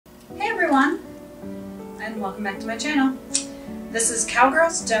and welcome back to my channel. This is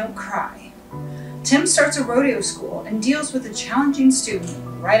Cowgirls Don't Cry. Tim starts a rodeo school and deals with a challenging student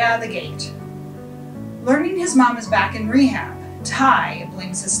right out of the gate. Learning his mom is back in rehab, Ty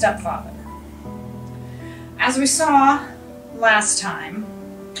blames his stepfather. As we saw last time,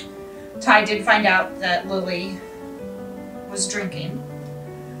 Ty did find out that Lily was drinking,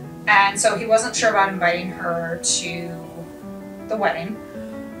 and so he wasn't sure about inviting her to the wedding,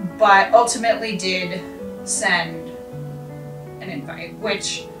 but ultimately did send an invite,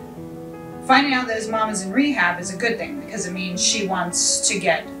 which finding out that his mom is in rehab is a good thing because it means she wants to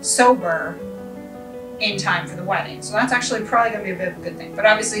get sober in time for the wedding. So that's actually probably going to be a bit of a good thing. But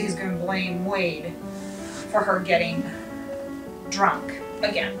obviously he's going to blame Wade for her getting drunk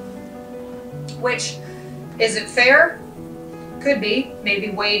again. Which, is it fair? Could be.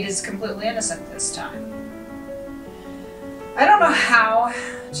 Maybe Wade is completely innocent this time. I don't know how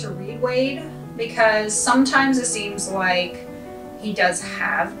to read Wade because sometimes it seems like he does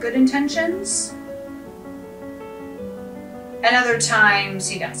have good intentions and other times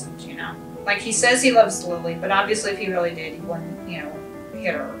he doesn't, you know. Like he says he loves Lily, but obviously if he really did, he wouldn't, you know,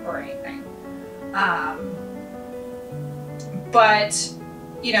 hit her or anything. But,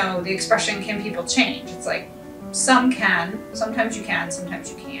 you know, the expression, can people change? It's like, some can, sometimes you can,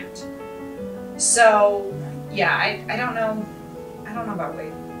 sometimes you can't. So, yeah, I don't know. I don't know about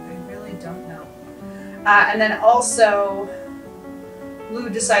Wade. I really don't know. And then also, Lou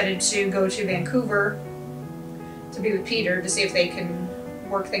decided to go to Vancouver to be with Peter to see if they can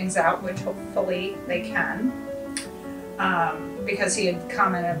work things out, which hopefully they can. Because he had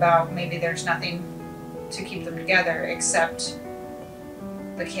commented about maybe there's nothing to keep them together except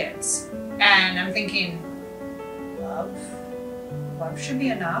the kids. And I'm thinking, love should be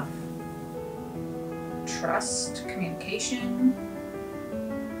enough. Trust, communication.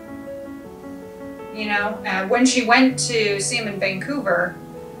 You know, when she went to see him in Vancouver,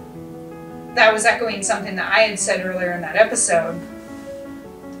 that was echoing something that I had said earlier in that episode.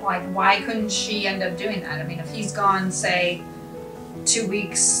 Like, why couldn't she end up doing that? I mean, if he's gone, say, 2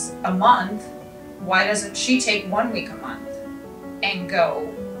 weeks a month, why doesn't she take 1 week a month and go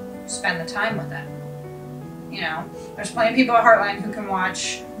spend the time with him? You know, there's plenty of people at Heartland who can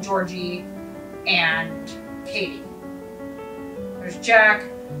watch Georgie and Katie. There's Jack,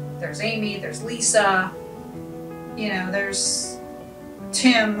 there's Amy, there's Lisa, you know, there's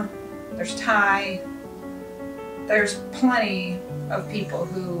Tim, there's Ty. There's plenty of people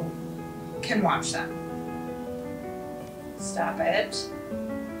who can watch them. Stop it.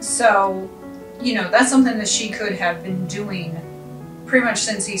 So, you know, that's something that she could have been doing pretty much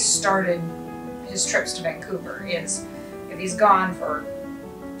since he started his trips to Vancouver, is if he's gone for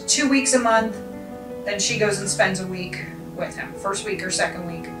 2 weeks a month, then she goes and spends a week with him. First week or second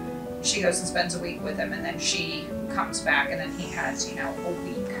week, she goes and spends a week with him, and then she comes back, and then he has, you know, a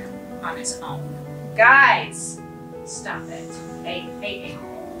week on his own. Guys, stop it. Hey,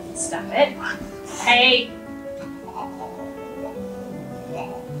 stop it. Hey.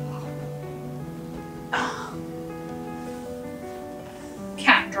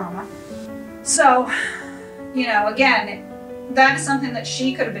 Cat drama. So, you know, again, that is something that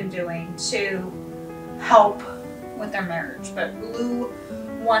she could have been doing to help with their marriage. But Lou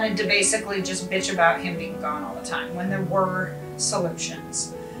wanted to basically just bitch about him being gone all the time when there were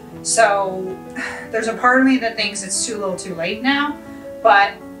solutions. So there's a part of me that thinks it's too little too late now,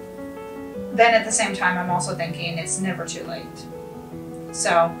 but then at the same time I'm also thinking it's never too late.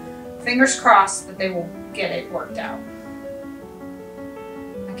 So fingers crossed that they will get it worked out.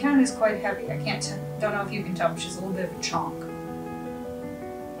 My cat is quite heavy. I don't know if you can tell, but she's a little bit of a chonk.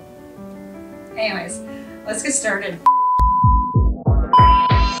 Anyways, let's get started.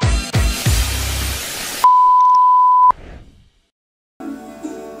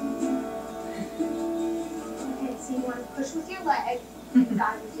 Push with your leg and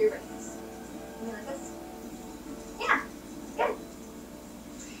guide with your rings. You like this? Yeah, good.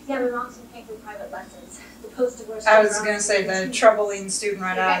 Yeah, my mom's been paying for private lessons. The post-divorce. I was going to say the troubling student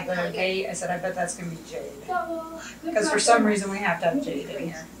right out of the gate. I said, I bet that's going to be Jade. Because for some reason we have to have Jade in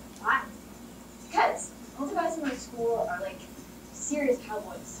here. Why? Because all the guys in my school are like serious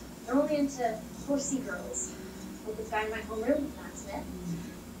cowboys. They're only into horsey girls. Like this guy in my homeroom, Matt Smith.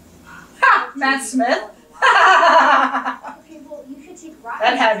 Ha! Matt Smith? Okay, well, you could take rides.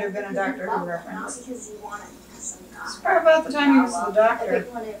 That had to have been a Doctor Who reference. Not because you want to impress some guy. It's probably about the time he was the doctor. I think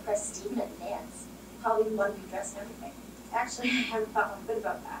you want to impress Steven at the dance. Probably even want to be dressed and everything. Actually, I haven't thought one bit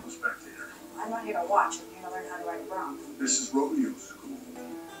about that. Spectator. I'm not here to watch. I'm here to learn how to ride a bronc. This is rodeo school.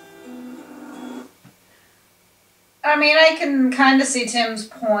 I mean, I can kind of see Tim's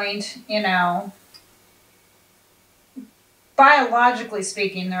point, you know. biologically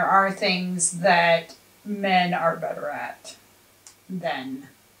speaking, there are things that men are better at than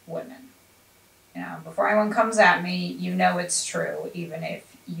women. You know, before anyone comes at me, you know it's true, even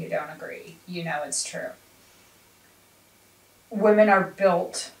if you don't agree. You know it's true. Women are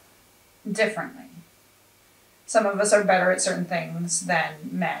built differently. Some of us are better at certain things than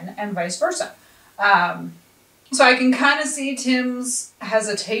men, and vice versa. So I can kind of see Tim's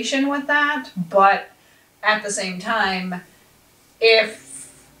hesitation with that, but at the same time,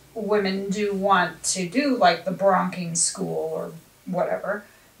 if women do want to do like the bronking school or whatever,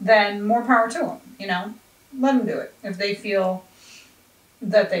 then more power to them, you know? Let them do it if they feel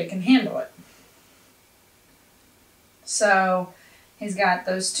that they can handle it. So he's got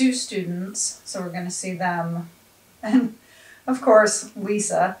those two students, so we're going to see them. And of course,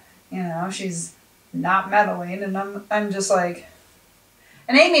 Lisa, you know, she's not meddling, and I'm just like,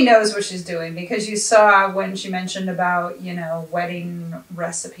 and Amy knows what she's doing, because you saw when she mentioned about, you know, wedding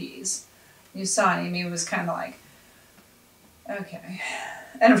recipes, you saw Amy was kind of like, okay.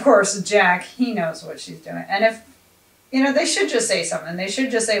 And of course, Jack, he knows what she's doing. And if, you know, they should just say something. They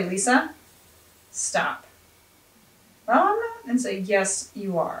should just say, Lisa, stop. Well, I'm not. And say, yes,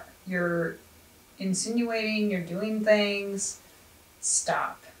 you are. You're insinuating, you're doing things.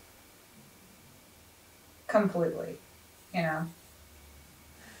 Stop. Completely. You know?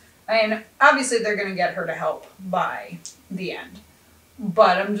 I mean, obviously they're going to get her to help by the end.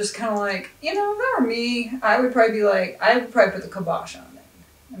 But I'm just kind of like, you know, if that were me, I would probably be like, I would probably put the kibosh on it.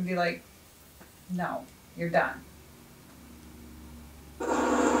 And be like, no, you're done.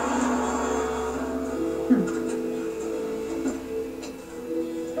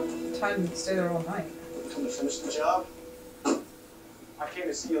 Time to stay there all night. Come to finish the job? I came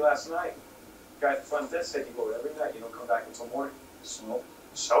to see you last night. Guy at the front desk said you go every night. You don't come back until morning. So?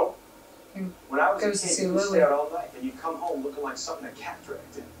 So? When I was a kid, you would stay out all night, and you'd come home looking like something a cat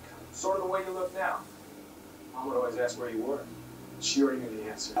dragged in. Sort of the way you look now. Mom would always ask where you were. She already knew the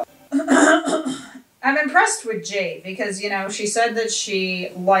answer. I'm impressed with Jade because, you know, she said that she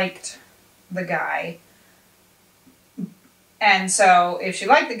liked the guy. And so if she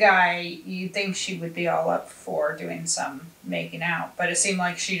liked the guy, you'd think she would be all up for doing some making out. But it seemed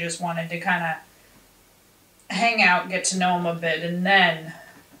like she just wanted to kind of hang out, get to know him a bit, and then...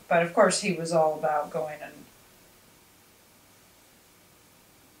 But of course he was all about going and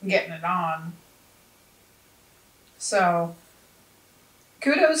getting it on. So,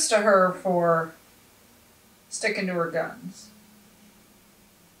 kudos to her for sticking to her guns.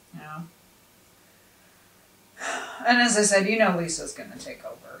 You know? And as I said, you know Lisa's going to take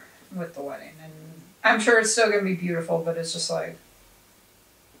over with the wedding. And I'm sure it's still going to be beautiful, but it's just like,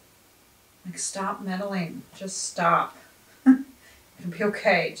 stop meddling. Just stop. It'll be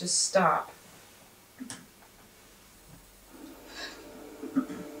okay. Just stop.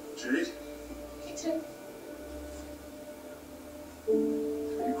 Jade? Hey, Tim. Are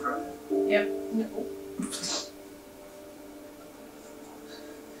you crying? Yep. No.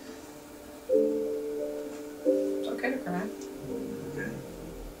 It's okay to cry. Okay.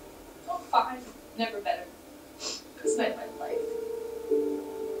 Oh, fine. Never better. This night of my life.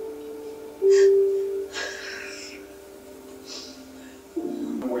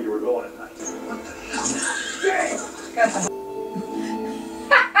 Where you were going at night. What the hell?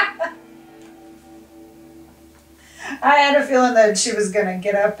 I had a feeling that she was going to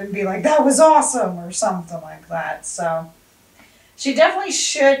get up and be like, that was awesome, or something like that. So, she definitely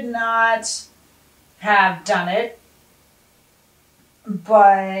should not have done it.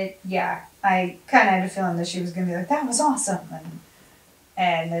 But, yeah, I kind of had a feeling that she was going to be like, that was awesome.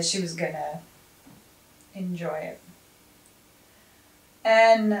 And that she was going to enjoy it.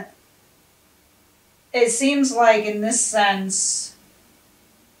 And it seems like in this sense,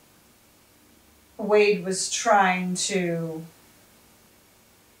 Wade was trying to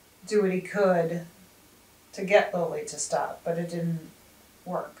do what he could to get Lily to stop, but it didn't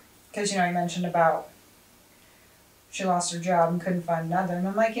work. Because, you know, he mentioned about she lost her job and couldn't find another. And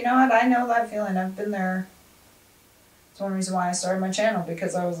I'm like, you know what? I know that feeling. I've been there. It's one reason why I started my channel,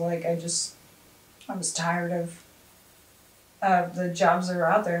 because I was like, I was tired of the jobs that were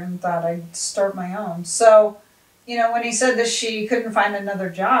out there and thought I'd start my own. So, you know, when he said that she couldn't find another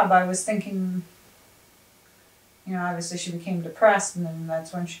job, I was thinking, you know, obviously she became depressed and then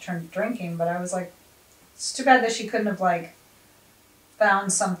that's when she turned to drinking, but I was like, it's too bad that she couldn't have, like,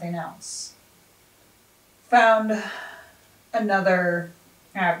 found something else. Found another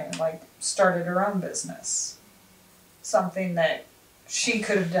avenue, like started her own business. Something that she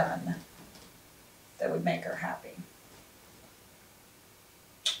could have done that would make her happy.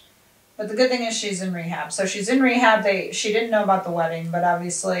 But the good thing is she's in rehab. So she's in rehab. She didn't know about the wedding, but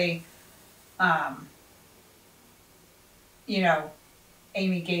obviously, you know,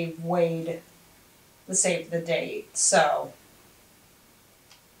 Amy gave Wade the save the date. So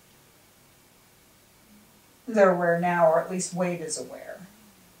they're aware now, or at least Wade is aware.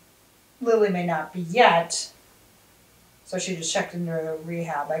 Lily may not be yet. So she just checked into the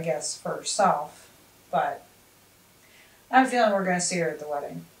rehab, I guess, for herself. But I have a feeling we're going to see her at the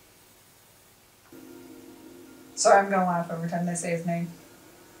wedding. Sorry, I'm going to laugh every time they say his name.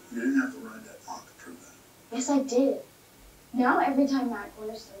 You didn't have to ride that block to prove that. Yes, I did. Now every time Matt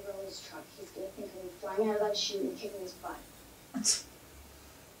corners the Lily's truck, he's gonna think of me flying out of that chute and kicking his butt.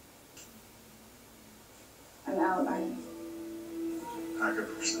 I'm out, Ryan. Pack up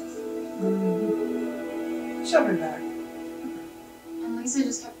your stuff. She'll be back. And Lisa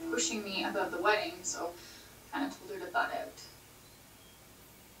just kept pushing me about the wedding, so I kind of told her to butt out.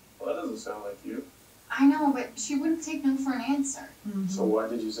 Well, that doesn't sound like you. I know, but she wouldn't take no for an answer. So why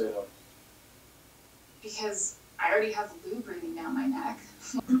did you say no? Because I already have the lube breathing down my neck.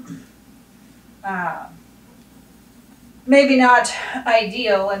 Maybe not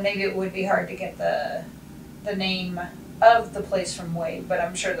ideal, and maybe it would be hard to get the name of the place from Wade, but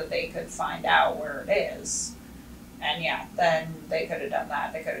I'm sure that they could find out where it is. And yeah, then they could have done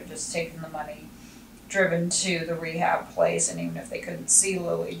that. They could have just taken the money, driven to the rehab place, and even if they couldn't see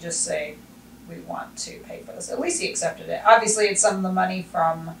Lily, just say, we want to pay for this. At least he accepted it. Obviously, it's some of the money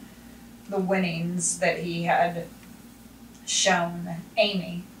from the winnings that he had shown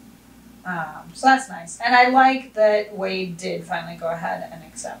Amy. So that's nice. And I like that Wade did finally go ahead and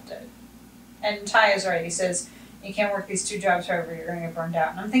accept it. And Ty is right. He says, you can't work these 2 jobs forever. You're going to get burned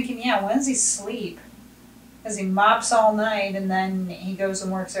out. And I'm thinking, yeah, when does he sleep? Because he mops all night and then he goes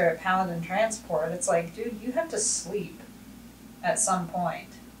and works there at Paladin Transport. It's like, dude, you have to sleep at some point.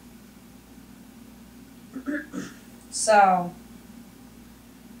 So,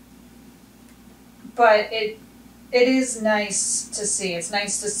 but it is nice to see. It's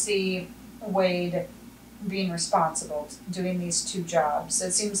nice to see Wade being responsible, doing these 2 jobs.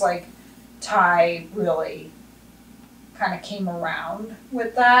 It seems like Ty really kind of came around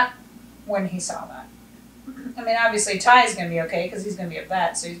with that when he saw that. I mean, obviously Ty's going to be okay because he's going to be a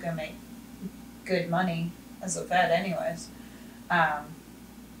vet, so he's going to make good money as a vet anyways.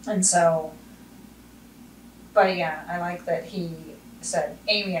 And so, but yeah, I like that he said,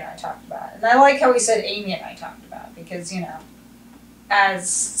 Amy and I talked about it. And I like how he said Amy and I talked about it because, you know, as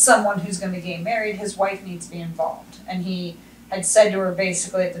someone who's going to be getting married, his wife needs to be involved. And he had said to her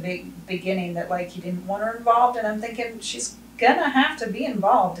basically at the beginning that, like, he didn't want her involved. And I'm thinking, she's going to have to be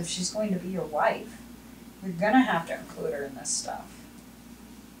involved if she's going to be your wife. You're going to have to include her in this stuff.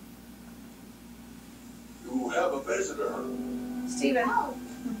 You have a visitor. Steven. Oh.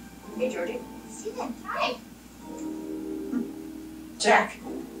 Hey, Georgie. Steven, hi. Jack.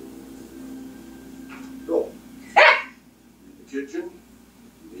 Go. In the kitchen.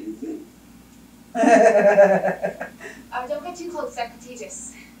 Leave me. Don't get too close, they're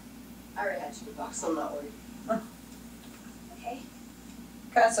contagious. I already had the box, so I'm not worried. Okay.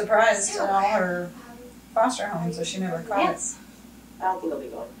 Kind of surprised in all her foster homes that she never caught it. Yes. I don't think I'll be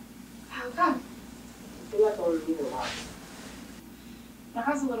going. How come? I feel like I was leaving a lot. When I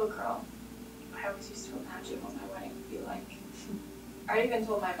was a little girl, I always used to imagine what my wedding would be like. I even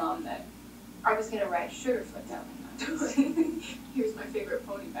told my mom that I was going to ride Sugarfoot down the mountain. He was my favorite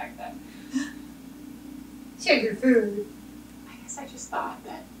pony back then. Sugar food. I guess I just thought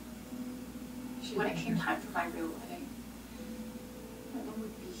that when it came time for my real wedding, my mom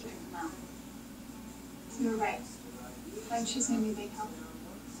would be here in the mountain. You were right. And she's going to be a big help.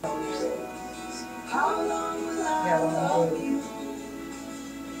 Yeah, blue.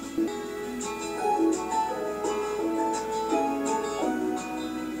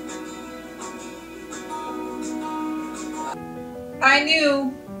 I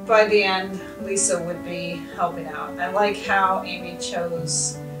knew by the end Lisa would be helping out. I like how Amy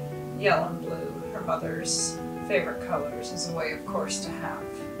chose yellow and blue, her mother's favorite colors, as a way, of course, to have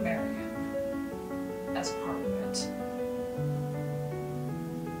Marion as part of it.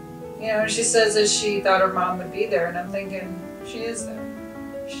 You know, she says that she thought her mom would be there, and I'm thinking, she is there.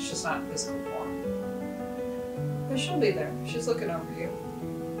 She's just not in physical form. But she'll be there. She's looking over you.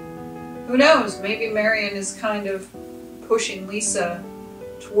 Who knows? Maybe Marion is kind of pushing Lisa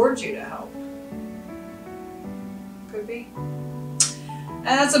towards you to help. Could be. And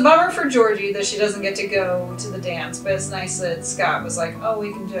that's a bummer for Georgie that she doesn't get to go to the dance, but it's nice that Scott was like, oh,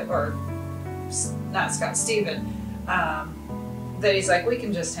 we can do, or not Scott, Steven, that he's like, we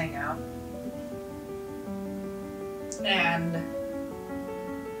can just hang out. And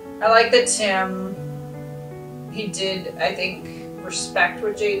I like that Tim, he did, I think, respect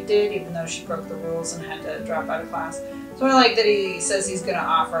what Jade did, even though she broke the rules and had to drop out of class. So I like that he says he's going to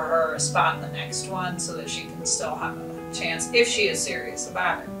offer her a spot in the next one so that she can still have a chance if she is serious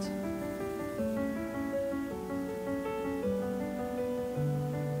about it.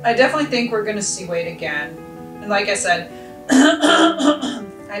 I definitely think we're going to see Wade again. And like I said,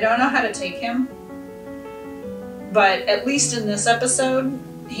 I don't know how to take him, but at least in this episode,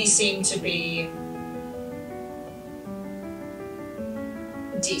 he seemed to be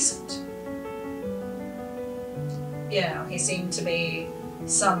decent. You know, he seemed to be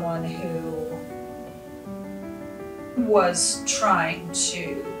someone who was trying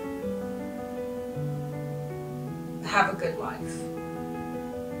to have a good life.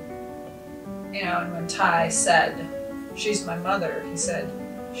 You know, and when Ty said, "She's my mother," he said,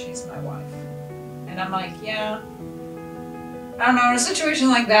 "She's my wife." And I'm like, yeah. I don't know, in a situation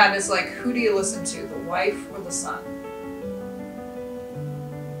like that, it's like, who do you listen to, the wife or the son?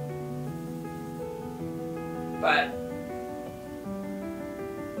 But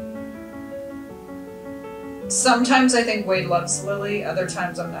sometimes I think Wade loves Lily, other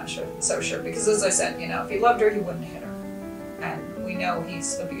times I'm not so sure. Because as I said, you know, if he loved her, he wouldn't hit her. And we know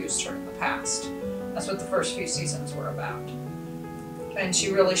he's abused her in the past. That's what the first few seasons were about. And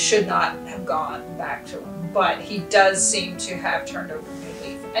she really should not have gone back to him. But he does seem to have turned over a new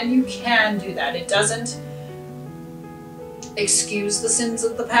leaf. And you can do that. It doesn't excuse the sins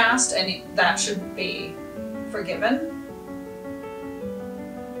of the past, and that shouldn't be forgiven.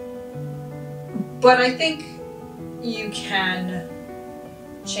 But I think you can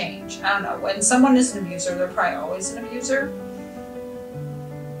change. I don't know. When someone is an abuser, they're probably always an abuser.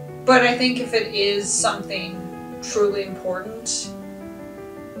 But I think if it is something truly important,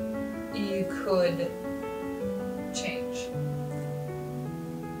 you could change.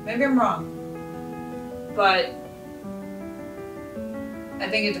 Maybe I'm wrong, but I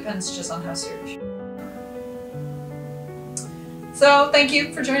think it depends just on how serious you are. So thank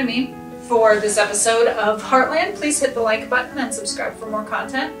you for joining me for this episode of Heartland. Please hit the like button and subscribe for more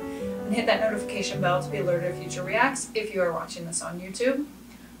content, and hit that notification bell to be alerted of future reacts if you are watching this on YouTube.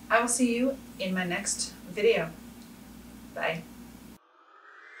 I will see you in my next video. Bye.